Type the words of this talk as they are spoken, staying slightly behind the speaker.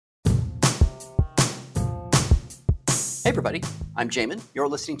Hey everybody, I'm Jamin. You're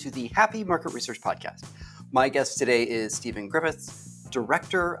listening to the Happy Market Research Podcast. My guest today is Stephen Griffiths,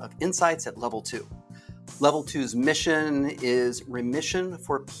 Director of Insights at Level 2. Level 2's mission is remission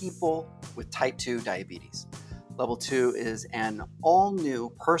for people with type 2 diabetes. Level 2 is an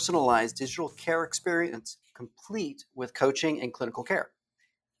all-new personalized digital care experience complete with coaching and clinical care,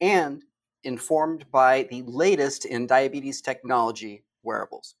 and informed by the latest in diabetes technology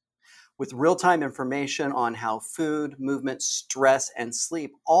wearables. With real-time information on how food, movement, stress, and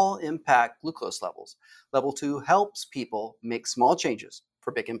sleep all impact glucose levels, Level 2 helps people make small changes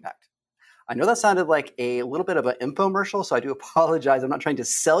for big impact. I know that sounded like a little bit of an infomercial, so I do apologize. I'm not trying to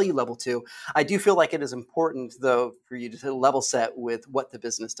sell you Level 2. I do feel like it is important, though, for you to level set with what the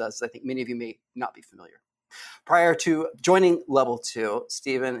business does. I think many of you may not be familiar. Prior to joining Level 2,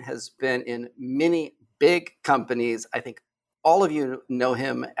 Stephen has been in many big companies. I think all of you know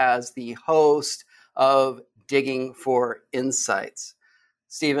him as the host of Digging for Insights.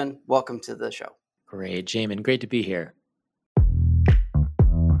 Stephen, welcome to the show. Great, Jamin. Great to be here.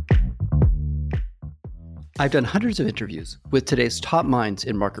 I've done hundreds of interviews with today's top minds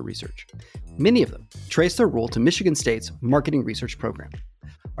in market research. Many of them trace their role to Michigan State's marketing research program.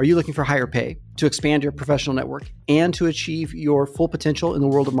 Are you looking for higher pay, to expand your professional network, and to achieve your full potential in the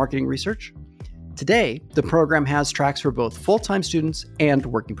world of marketing research? Today, the program has tracks for both full-time students and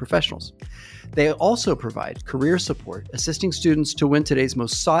working professionals. They also provide career support, assisting students to win today's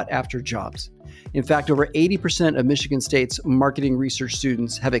most sought-after jobs. In fact, over 80% of Michigan State's marketing research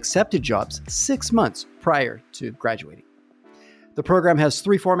students have accepted jobs 6 months prior to graduating. The program has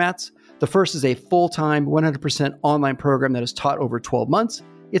 3 formats. The first is a full-time, 100% online program that is taught over 12 months.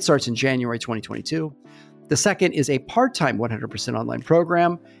 It starts in January 2022. The second is a part-time 100% online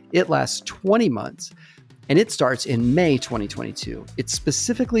program. It lasts 20 months, and it starts in May 2022. It's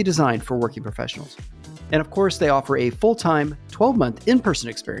specifically designed for working professionals. And of course, they offer a full-time 12-month in-person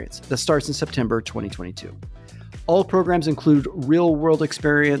experience that starts in September 2022. All programs include real-world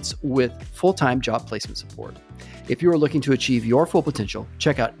experience with full-time job placement support. If you are looking to achieve your full potential,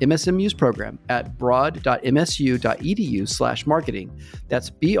 check out MSMU's program at broad.msu.edu/marketing. That's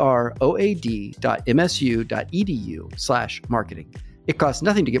broad.msu.edu/marketing. It costs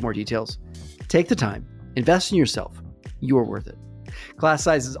nothing to get more details. Take the time, invest in yourself. You are worth it. Class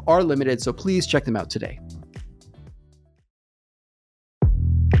sizes are limited, so please check them out today.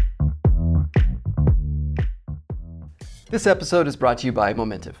 This episode is brought to you by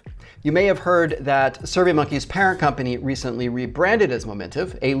Momentive. You may have heard that SurveyMonkey's parent company recently rebranded as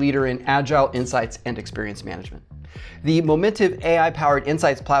Momentive, a leader in agile insights and experience management. The Momentive AI-powered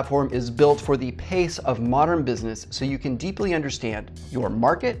insights platform is built for the pace of modern business so you can deeply understand your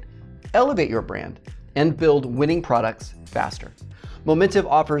market, elevate your brand, and build winning products faster. Momentive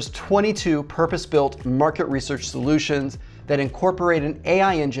offers 22 purpose-built market research solutions that incorporate an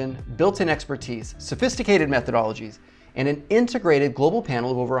AI engine, built-in expertise, sophisticated methodologies, and an integrated global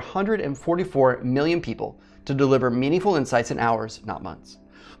panel of over 144 million people to deliver meaningful insights in hours, not months.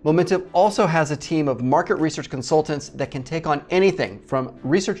 Momentive also has a team of market research consultants that can take on anything from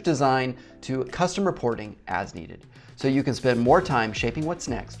research design to custom reporting as needed, so you can spend more time shaping what's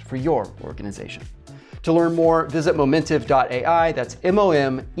next for your organization. To learn more, visit momentive.ai. That's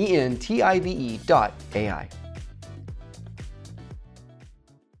momentive.ai.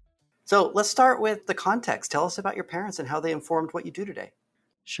 So let's start with the context. Tell us about your parents and how they informed what you do today.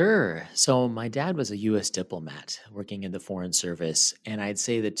 Sure. So my dad was a U.S. diplomat working in the Foreign Service. And I'd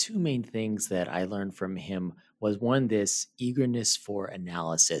say the 2 main things that I learned from him was, one, this eagerness for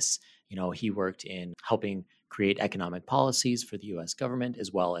analysis. He worked in helping create economic policies for the U.S. government,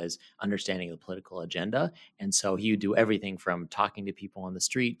 as well as understanding the political agenda. And so he would do everything from talking to people on the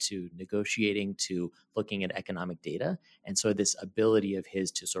street to negotiating to looking at economic data. And so this ability of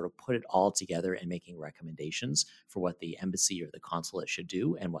his to sort of put it all together and making recommendations for what the embassy or the consulate should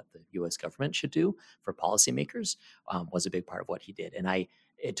do and what the U.S. government should do for policymakers was a big part of what he did. And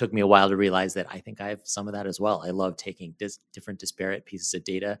it took me a while to realize that I think I have some of that as well. I love taking different disparate pieces of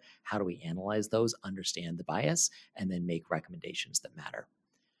data. How do we analyze those, understand the bias, and then make recommendations that matter?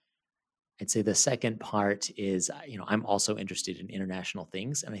 I'd say the second part is, I'm also interested in international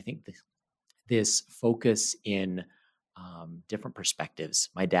things. And I think this focus in different perspectives.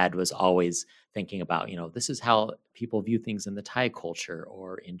 My dad was always thinking about, this is how people view things in the Thai culture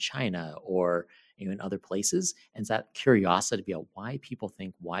or in China or in other places. And that curiosity about why people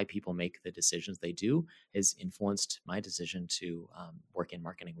think, why people make the decisions they do has influenced my decision to work in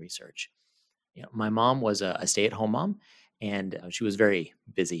marketing research. My mom was a stay-at-home mom, and she was very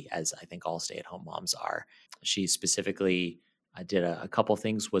busy, as I think all stay-at-home moms are. She specifically I did a couple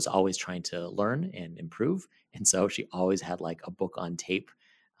things, was always trying to learn and improve. And so she always had like a book on tape.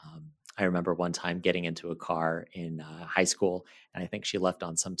 I remember one time getting into a car in high school, and I think she left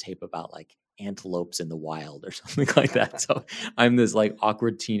on some tape about like antelopes in the wild or something like that. So I'm this like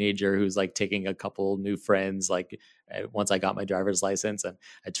awkward teenager who's like taking a couple new friends, like once I got my driver's license, and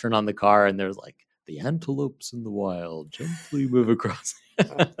I turn on the car and there's like the antelopes in the wild gently move across.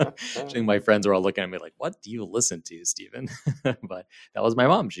 I think my friends were all looking at me like, what do you listen to, Stephen? But that was my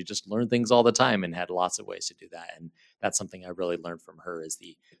mom. She just learned things all the time and had lots of ways to do that. And that's something I really learned from her, is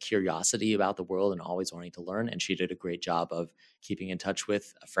the curiosity about the world and always wanting to learn. And she did a great job of keeping in touch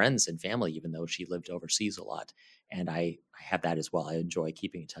with friends and family, even though she lived overseas a lot. And I have that as well. I enjoy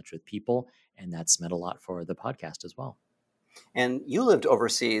keeping in touch with people, and that's meant a lot for the podcast as well. And you lived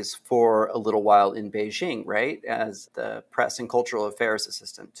overseas for a little while in Beijing, right? As the press and cultural affairs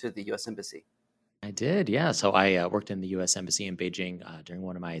assistant to the U.S. Embassy. I did, yeah. So I worked in the U.S. Embassy in Beijing during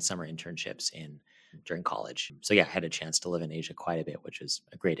one of my summer internships during college. So yeah, I had a chance to live in Asia quite a bit, which was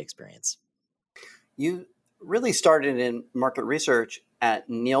a great experience. You really started in market research at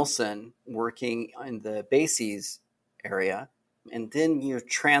Nielsen, working in the Bases area, and then you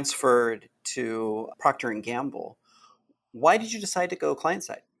transferred to Procter and Gamble. Why did you decide to go client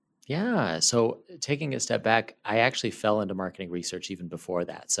side? Yeah. So taking a step back, I actually fell into marketing research even before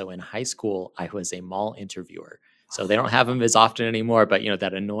that. So in high school, I was a mall interviewer. So they don't have them as often anymore, but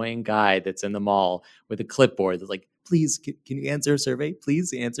that annoying guy that's in the mall with a clipboard that's like, please, can you answer a survey?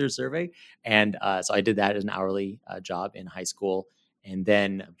 Please answer a survey. And so I did that as an hourly job in high school. And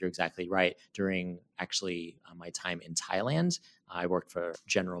then you're exactly right. During actually my time in Thailand, I worked for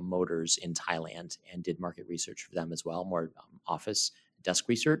General Motors in Thailand and did market research for them as well, more office desk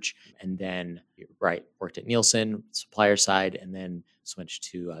research. And then, worked at Nielsen, supplier side, and then switched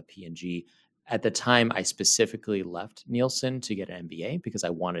to P&G. At the time, I specifically left Nielsen to get an MBA because I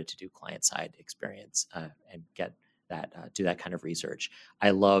wanted to do client side experience and get that, do that kind of research.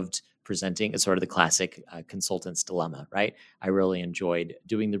 I loved presenting. It's sort of the classic consultant's dilemma, right? I really enjoyed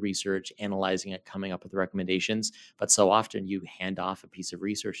doing the research, analyzing it, coming up with recommendations. But so often you hand off a piece of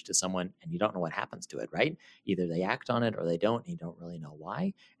research to someone and you don't know what happens to it, right? Either they act on it or they don't, and you don't really know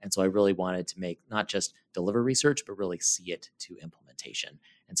why. And so I really wanted to make not just deliver research, but really see it to implementation.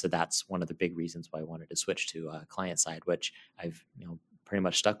 And so that's one of the big reasons why I wanted to switch to client side, which I've pretty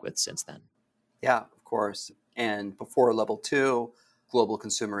much stuck with since then. Yeah, of course. And before level 2, global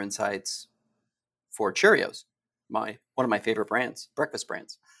consumer insights for Cheerios, one of my favorite brands, breakfast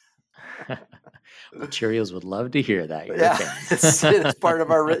brands. Well, Cheerios would love to hear that. You're Yeah, a fan. it's part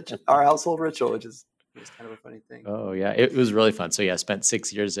of our household ritual, which is kind of a funny thing. Oh yeah, it was really fun. So yeah, I spent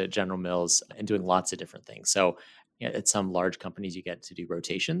 6 years at General Mills and doing lots of different things. So at some large companies, you get to do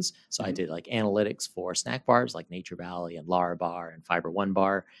rotations. So I did like analytics for snack bars like Nature Valley and Lara Bar and Fiber One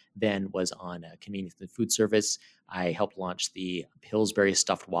Bar. Then was on convenience and food service. I helped launch the Pillsbury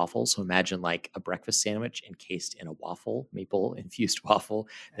stuffed waffle. So imagine like a breakfast sandwich encased in a waffle, maple infused waffle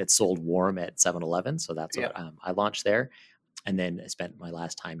that's sold warm at 7-Eleven. So that's what I launched there. And then I spent my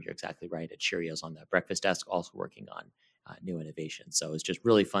last time, you're exactly right, at Cheerios on the breakfast desk, also working on new innovation. So it was just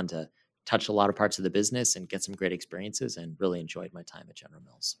really fun to touch a lot of parts of the business and get some great experiences, and really enjoyed my time at General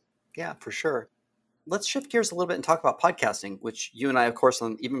Mills. Yeah, for sure. Let's shift gears a little bit and talk about podcasting, which you and I, of course,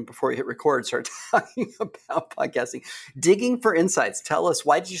 even before we hit record, start talking about podcasting. Digging for Insights. Tell us,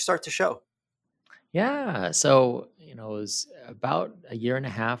 why did you start the show? Yeah. So, it was about a year and a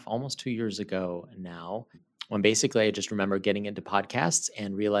half, almost 2 years ago now, when basically I just remember getting into podcasts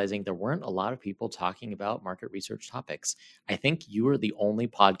and realizing there weren't a lot of people talking about market research topics. I think you were the only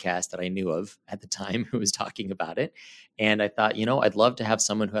podcast that I knew of at the time who was talking about it. And I thought, I'd love to have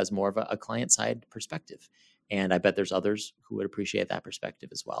someone who has more of a client side perspective. And I bet there's others who would appreciate that perspective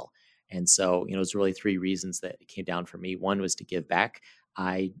as well. And so, it's really 3 reasons that it came down for me. One was to give back.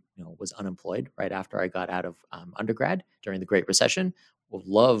 I was unemployed right after I got out of undergrad during the Great Recession. Would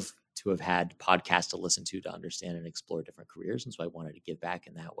love to have had podcasts to listen to understand and explore different careers. And so I wanted to give back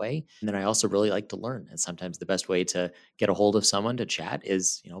in that way. And then I also really like to learn. And sometimes the best way to get a hold of someone to chat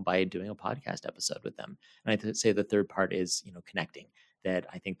is, by doing a podcast episode with them. And I'd say the third part is, connecting. That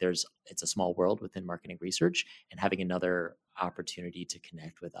I think it's a small world within marketing research, and having another opportunity to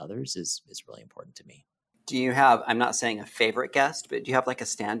connect with others is really important to me. Do you have, I'm not saying a favorite guest, but do you have like a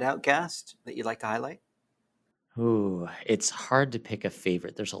standout guest that you'd like to highlight? Ooh, it's hard to pick a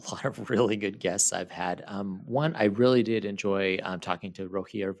favorite. There's a lot of really good guests I've had. One, I really did enjoy talking to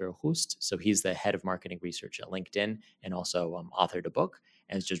Rogier Verhulst. So he's the head of marketing research at LinkedIn, and also authored a book.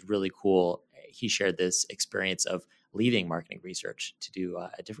 And it's just really cool. He shared this experience of leaving marketing research to do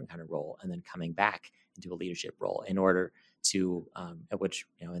a different kind of role, and then coming back into a leadership role in order to at which,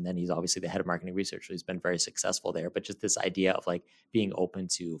 and then he's obviously the head of marketing research, so he's been very successful there. But just this idea of like being open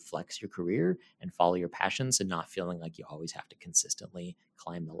to flex your career and follow your passions and not feeling like you always have to consistently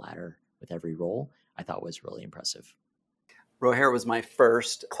climb the ladder with every role, I thought was really impressive. Rohair was my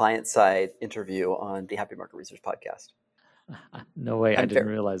first client-side interview on the Happy Market Research podcast. No way. I didn't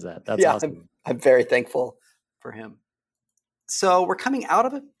realize that. That's awesome. I'm very thankful for him. So we're coming out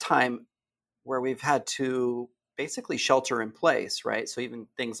of a time where we've had to basically shelter in place, right? So even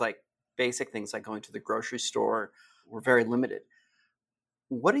basic things like going to the grocery store were very limited.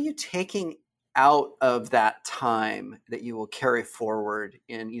 What are you taking out of that time that you will carry forward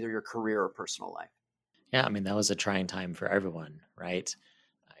in either your career or personal life? Yeah, I mean, that was a trying time for everyone, right?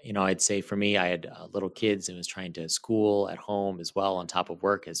 I'd say for me, I had little kids and was trying to school at home as well on top of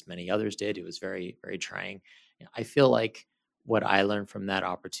work, as many others did. It was very, very trying. I feel like what I learned from that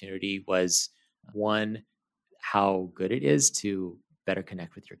opportunity was, one, how good it is to better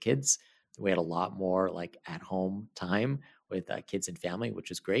connect with your kids. We had a lot more like at home time with kids and family,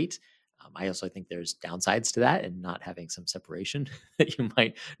 which is great. I also think there's downsides to that and not having some separation that you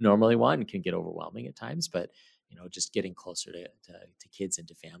might normally want and can get overwhelming at times. But just getting closer to kids and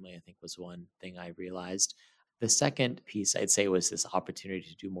to family, I think was one thing I realized. The second piece I'd say was this opportunity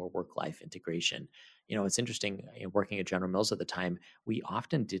to do more work-life integration. It's interesting, working at General Mills at the time, we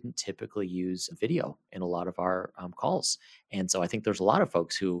often didn't typically use video in a lot of our calls. And so I think there's a lot of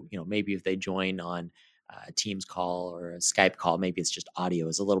folks who, maybe if they join on a Teams call or a Skype call, maybe it's just audio,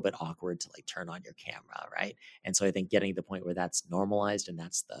 is a little bit awkward to like turn on your camera, right? And so I think getting to the point where that's normalized and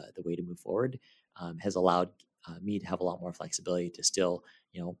that's the way to move forward has allowed me to have a lot more flexibility to still,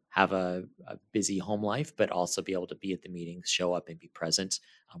 have a busy home life, but also be able to be at the meetings, show up and be present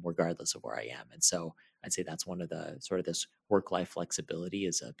regardless of where I am. And so I'd say that's one of the sort of this work-life flexibility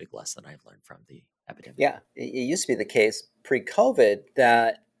is a big lesson I've learned from the epidemic. Yeah, it used to be the case pre-COVID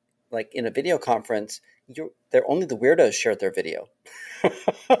that like in a video conference, they're only the weirdos shared their video.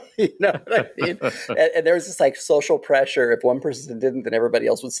 You know what I mean? And there was this like social pressure. If one person didn't, then everybody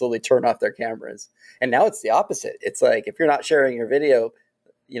else would slowly turn off their cameras. And now it's the opposite. It's like if you're not sharing your video,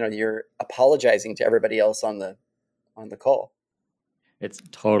 you're apologizing to everybody else on the call. It's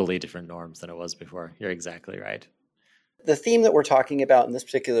totally different norms than it was before. You're exactly right. The theme that we're talking about in this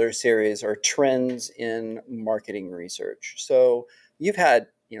particular series are trends in marketing research. So you've had,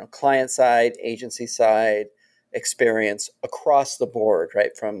 client side, agency side experience across the board,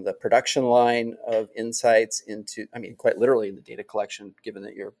 right? From the production line of insights into, quite literally the data collection, given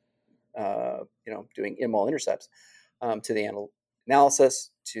that you're, doing in-mall intercepts, to the analysis,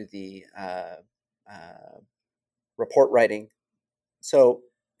 to the report writing. So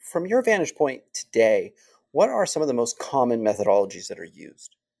from your vantage point today, what are some of the most common methodologies that are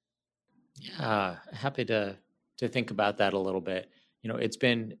used? Yeah, happy to think about that a little bit. It's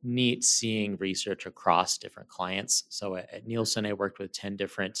been neat seeing research across different clients. So at Nielsen, I worked with 10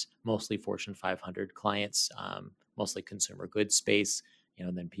 different, mostly Fortune 500 clients, mostly consumer goods space,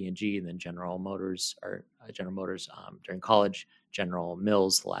 and then P&G, and then General Motors during college, General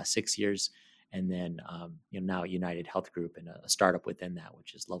Mills the last 6 years, and then now United Health Group and a startup within that,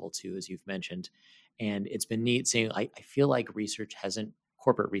 which is Level 2, as you've mentioned. And it's been neat seeing, I feel like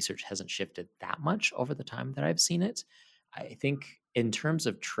corporate research hasn't shifted that much over the time that I've seen it. I think in terms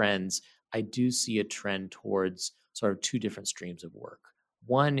of trends, I do see a trend towards sort of two different streams of work.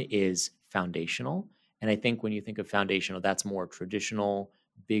 One is foundational. And I think when you think of foundational, that's more traditional,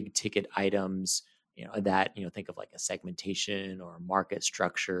 big ticket items, think of like a segmentation or market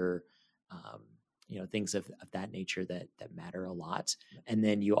structure, things of that nature that matter a lot. And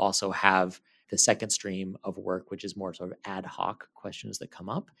then you also have the second stream of work, which is more sort of ad hoc questions that come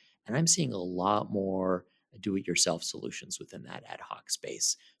up. And I'm seeing a lot more do-it-yourself solutions within that ad hoc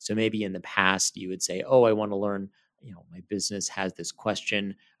space. So maybe in the past you would say, oh, I want to learn, my business has this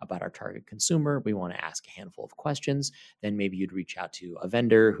question about our target consumer. We want to ask a handful of questions. Then maybe you'd reach out to a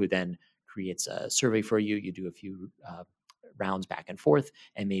vendor who then creates a survey for you. You do a few rounds back and forth,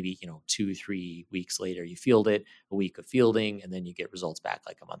 and maybe 2-3 weeks later you field it, a week of fielding, and then you get results back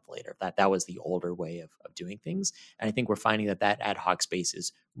like a month later. That was the older way of doing things. And I think we're finding that ad hoc space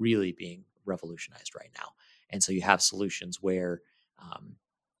is really being revolutionized right now. And so you have solutions where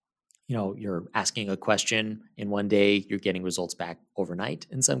you're asking a question in one day, you're getting results back overnight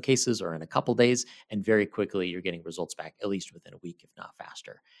in some cases, or in a couple days, and very quickly you're getting results back at least within a week, if not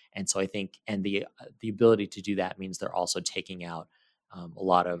faster. And so I think, and the ability to do that means they're also taking out a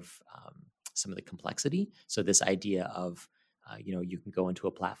lot of some of the complexity. So this idea of you can go into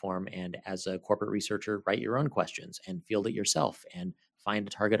a platform and as a corporate researcher, write your own questions and field it yourself and find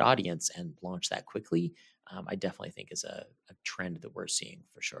a target audience and launch that quickly. I definitely think is a trend that we're seeing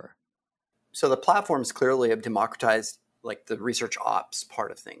for sure. So the platforms clearly have democratized like the research ops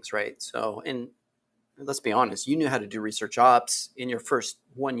part of things, right? So, and let's be honest, you knew how to do research ops in your first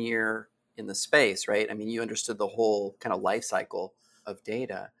 1 year in the space, right? I mean, you understood the whole kind of life cycle of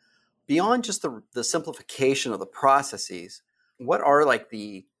data. Beyond just the simplification of the processes, what are like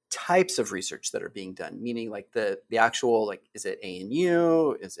the types of research that are being done? Meaning like the actual, like, is it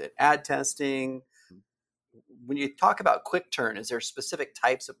ANU? Is it ad testing? When you talk about quick turn, is there specific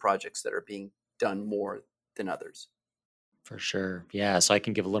types of projects that are being done more than others? For sure. Yeah. So I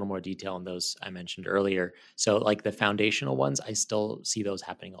can give a little more detail on those I mentioned earlier. So, like the foundational ones, I still see those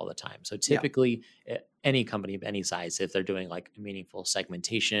happening all the time. So, Yeah. typically, any company of any size, if they're doing like meaningful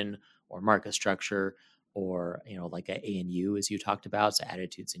segmentation or market structure, or like a ANU, as you talked about, so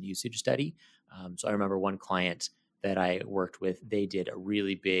attitudes and usage study. So, I remember one client that I worked with, they did a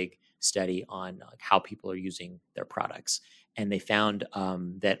really big study on like, how people are using their products. And they found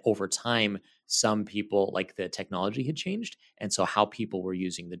that over time, some people like the technology had changed, and so how people were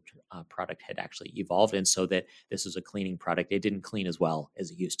using the product had actually evolved, and so that this was a cleaning product, it didn't clean as well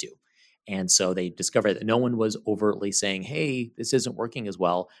as it used to. And so they discovered that no one was overtly saying, hey, this isn't working as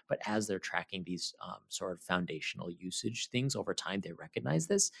well, but as they're tracking these sort of foundational usage things over time, they recognized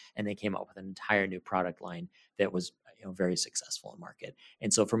this, and they came up with an entire new product line that was very successful in market.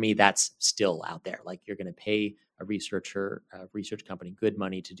 And so for me, that's still out there. Like, you're going to pay a research company good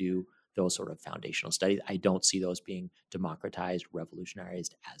money to do those sort of foundational studies. I don't see those being democratized,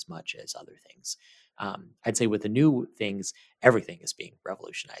 revolutionized as much as other things. I'd say with the new things, everything is being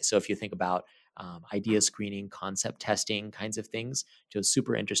revolutionized. So if you think about idea screening, concept testing kinds of things, just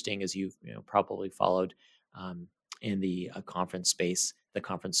super interesting, as you've probably followed um, in the conference space, the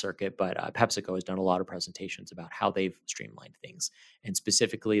conference circuit. But PepsiCo has done a lot of presentations about how they've streamlined things, and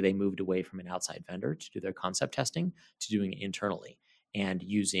specifically, they moved away from an outside vendor to do their concept testing to doing it internally, and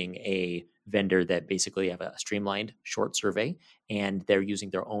using a vendor that basically have a streamlined short survey, and they're using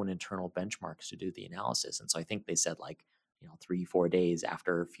their own internal benchmarks to do the analysis. And so I think they said, like, 3-4 days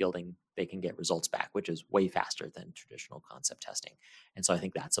after fielding, they can get results back, which is way faster than traditional concept testing. And so I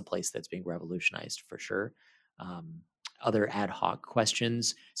think that's a place that's being revolutionized for sure. Um, Other ad hoc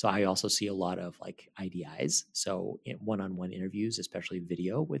questions. So I also see a lot of like IDIs. So one-on-one interviews, especially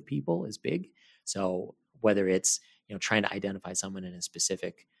video with people, is big. So whether it's trying to identify someone in a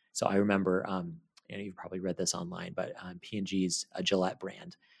specific. So I remember, you've probably read this online, but P&G's a Gillette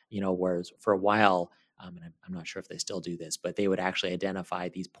brand. Whereas for a while, and I'm not sure if they still do this, but they would actually identify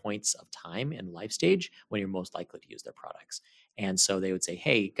these points of time and life stage when you're most likely to use their products. And so they would say,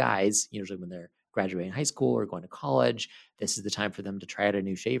 hey, guys, usually when they're graduating high school or going to college, this is the time for them to try out a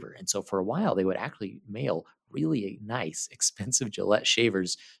new shaver. And so for a while, they would actually mail really nice, expensive Gillette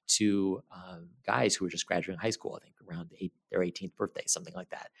shavers to guys who were just graduating high school, I think around their 18th birthday, something like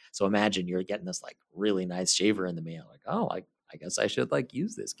that. So imagine you're getting this like really nice shaver in the mail, like, oh, I guess I should like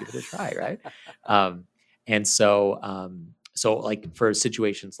use this, give it a try, right? And so like for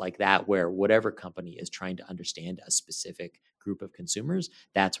situations like that, where whatever company is trying to understand a specific group of consumers,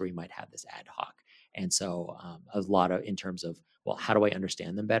 that's where you might have this ad hoc. And so a lot of, in terms of, well, how do I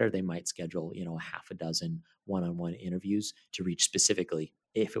understand them better? They might schedule, a half a dozen one-on-one interviews to reach specifically,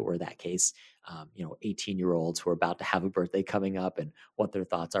 if it were that case, 18-year-olds who are about to have a birthday coming up, and what their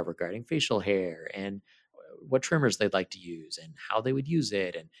thoughts are regarding facial hair, and what trimmers they'd like to use and how they would use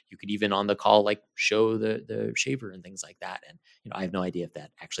it. And you could even on the call like show the shaver and things like that. And I have no idea if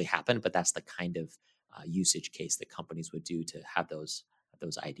that actually happened, but that's the kind of usage case that companies would do to have those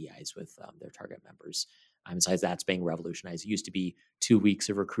IDIs with their target members. Besides, that's being revolutionized. It used to be 2 weeks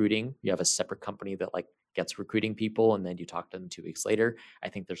of recruiting. You have a separate company that like gets recruiting people, and then you talk to them 2 weeks later. I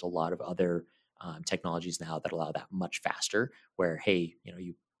think there's a lot of other technologies now that allow that much faster. Where hey,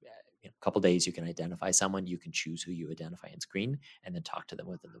 a couple days you can identify someone, you can choose who you identify and screen, and then talk to them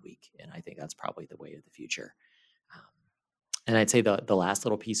within the week. And I think that's probably the way of the future. Um, and I'd say the last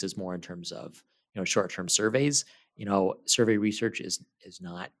little piece is more in terms of short-term surveys. Survey research is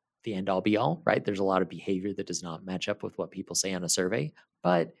not the end all be all, right? There's a lot of behavior that does not match up with what people say on a survey,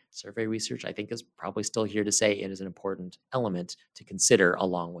 but survey research, I think, is probably still here to say it is an important element to consider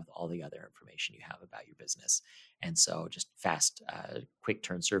along with all the other information you have about your business. And so just fast, quick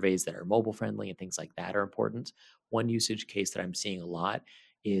turn surveys that are mobile friendly and things like that are important. One usage case that I'm seeing a lot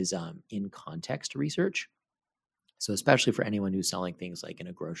is in context research. So especially for anyone who's selling things like in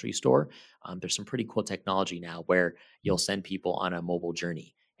a grocery store, there's some pretty cool technology now where you'll send people on a mobile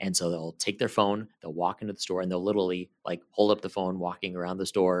journey. And so they'll take their phone, they'll walk into the store, and they'll literally like hold up the phone, walking around the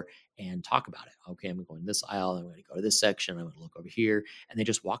store and talk about it. Okay, I'm going to this aisle, I'm going to go to this section, I'm going to look over here, and they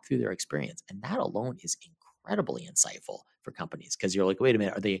just walk through their experience. And that alone is incredibly insightful for companies, because you're like, wait a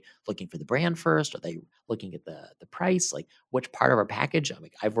minute, are they looking for the brand first? Are they looking at the price? Like, which part of our package? I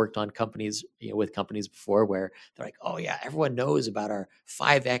mean, I've worked on companies, with companies before where they're like, oh yeah, everyone knows about our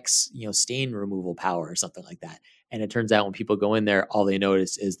 5x, stain removal power or something like that. And it turns out when people go in there, all they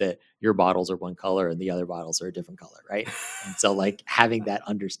notice is that your bottles are one color and the other bottles are a different color, right? And so like having that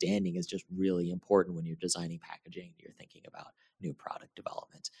understanding is just really important when you're designing packaging, you're thinking about new product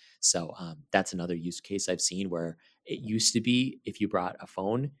development. So that's another use case I've seen where it used to be if you brought a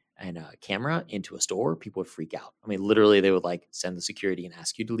phone and a camera into a store, people would freak out. I mean, literally they would like send the security and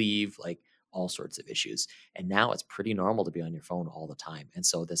ask you to leave, like all sorts of issues. And now it's pretty normal to be on your phone all the time. And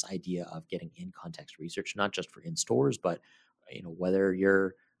so this idea of getting in context research, not just for in stores, but whether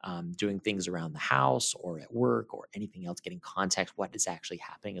you're doing things around the house or at work or anything else, getting context, what is actually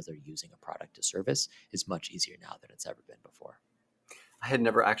happening as they're using a product or service is much easier now than it's ever been before. I had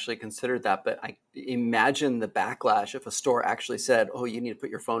never actually considered that, but I imagine the backlash if a store actually said, oh, you need to put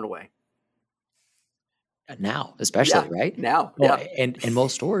your phone away. Now, especially, right? Now, well, and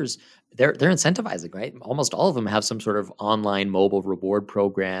most stores, they're incentivizing, right? Almost all of them have some sort of online mobile reward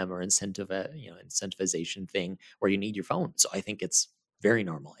program or incentivization thing where you need your phone. So I think it's very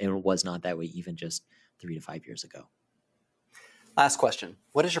normal, and it was not that way even just 3 to 5 years ago. Last question: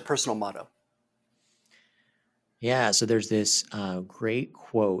 what is your personal motto? Yeah, so there's this great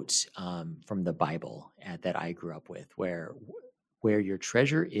quote from the Bible that I grew up with, where your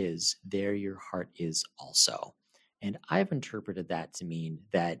treasure is, there your heart is also. And I've interpreted that to mean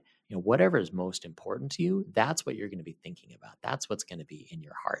that whatever is most important to you, that's what you're going to be thinking about. That's what's going to be in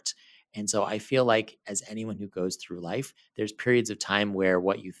your heart. And so I feel like as anyone who goes through life, there's periods of time where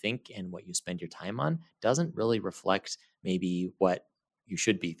what you think and what you spend your time on doesn't really reflect maybe what you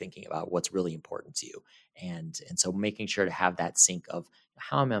should be thinking about, what's really important to you. And so making sure to have that sync of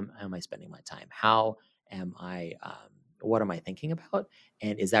how am I spending my time? How am I what am I thinking about?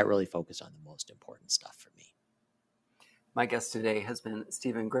 And is that really focused on the most important stuff for me? My guest today has been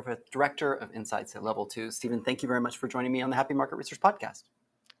Stephen Griffith, Director of Insights at Level 2. Stephen, thank you very much for joining me on the Happy Market Research Podcast.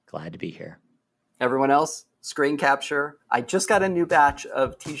 Glad to be here. Everyone else, screen capture. I just got a new batch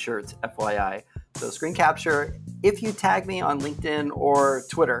of t-shirts, FYI. So screen capture. If you tag me on LinkedIn or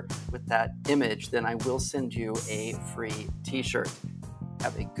Twitter with that image, then I will send you a free t-shirt.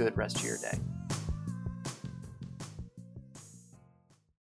 Have a good rest of your day.